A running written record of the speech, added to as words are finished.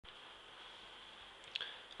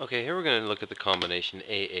Okay, here we're going to look at the combination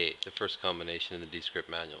AA, the first combination in the Dscript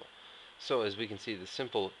manual. So as we can see, the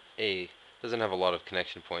simple A doesn't have a lot of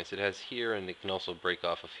connection points. It has here, and it can also break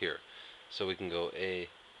off of here. So we can go A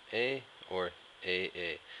or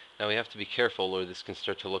AA. Now we have to be careful, or this can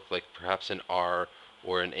start to look like perhaps an R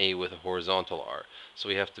or an A with a horizontal R. So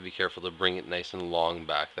we have to be careful to bring it nice and long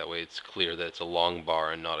back. That way it's clear that it's a long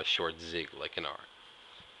bar and not a short zig like an R.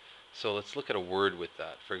 So let's look at a word with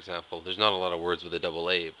that. For example, there's not a lot of words with a double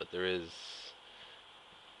A, but there is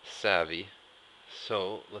savvy.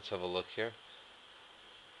 So let's have a look here.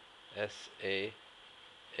 S-A-A-V-Y.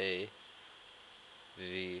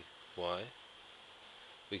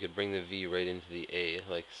 We could bring the V right into the A,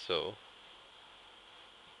 like so.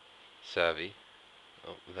 Savvy.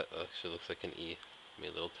 Oh, that actually looks like an E.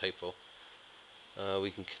 Made a little typo.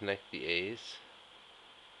 We can connect the A's,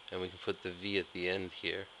 and we can put the V at the end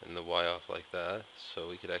here, and the Y off like that. So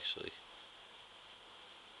we could actually...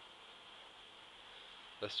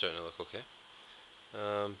 That's starting to look okay.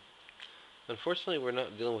 Unfortunately, we're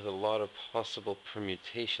not dealing with a lot of possible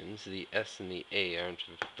permutations. The S and the A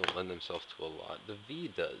don't lend themselves to a lot. The V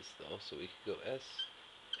does, though, so we could go S,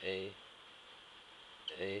 A,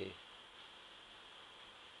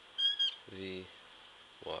 V,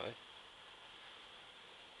 Y,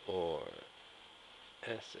 or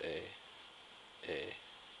S, A,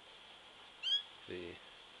 V,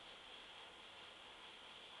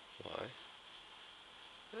 Y.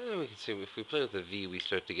 And we can see if we play with the V, we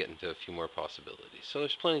start to get into a few more possibilities. So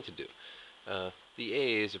there's plenty to do. The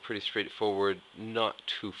A is a pretty straightforward, not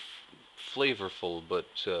too flavorful, but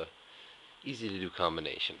easy to do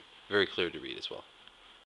combination. Very clear to read as well.